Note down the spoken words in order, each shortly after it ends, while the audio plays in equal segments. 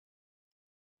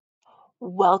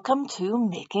Welcome to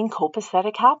Making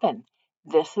Copacetic Happen.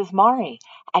 This is Mari,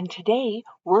 and today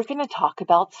we're going to talk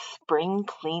about spring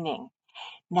cleaning.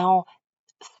 Now,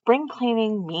 spring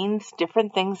cleaning means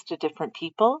different things to different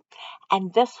people,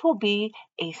 and this will be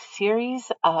a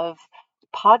series of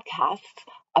podcasts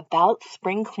about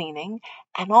spring cleaning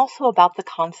and also about the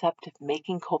concept of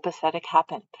making copacetic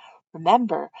happen.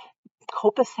 Remember,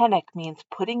 copacetic means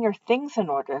putting your things in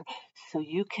order so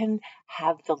you can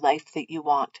have the life that you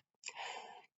want.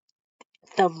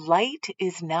 The light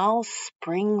is now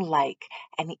spring-like,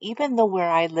 and even though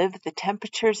where I live the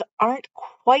temperatures aren't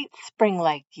quite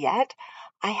spring-like yet,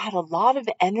 I had a lot of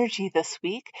energy this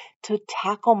week to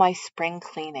tackle my spring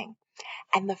cleaning.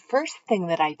 And the first thing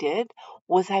that I did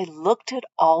was I looked at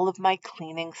all of my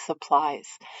cleaning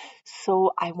supplies.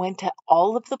 So I went to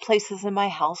all of the places in my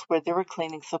house where there were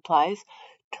cleaning supplies,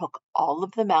 took all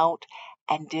of them out,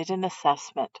 and did an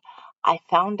assessment. I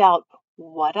found out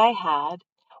what I had,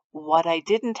 what I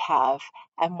didn't have,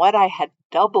 and what I had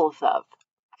doubles of.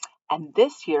 And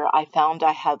this year I found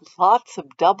I had lots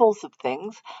of doubles of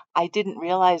things. I didn't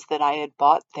realize that I had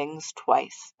bought things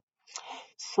twice.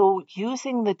 So,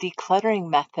 using the decluttering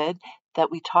method that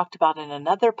we talked about in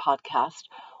another podcast,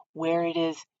 where it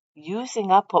is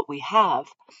using up what we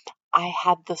have, I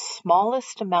had the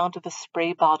smallest amount of a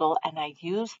spray bottle and I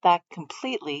used that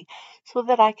completely so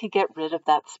that I could get rid of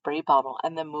that spray bottle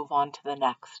and then move on to the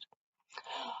next.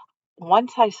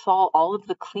 Once I saw all of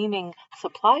the cleaning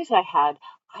supplies I had,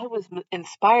 I was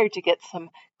inspired to get some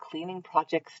cleaning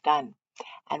projects done.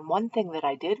 And one thing that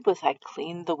I did was I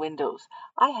cleaned the windows.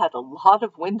 I had a lot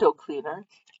of window cleaner,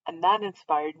 and that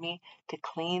inspired me to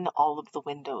clean all of the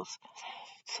windows.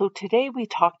 So today we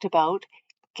talked about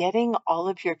getting all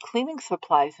of your cleaning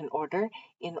supplies in order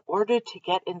to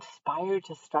get inspired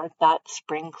to start that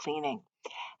spring cleaning.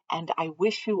 And I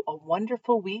wish you a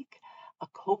wonderful week, a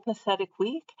copacetic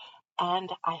week,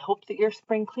 and I hope that your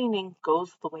spring cleaning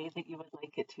goes the way that you would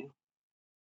like it to.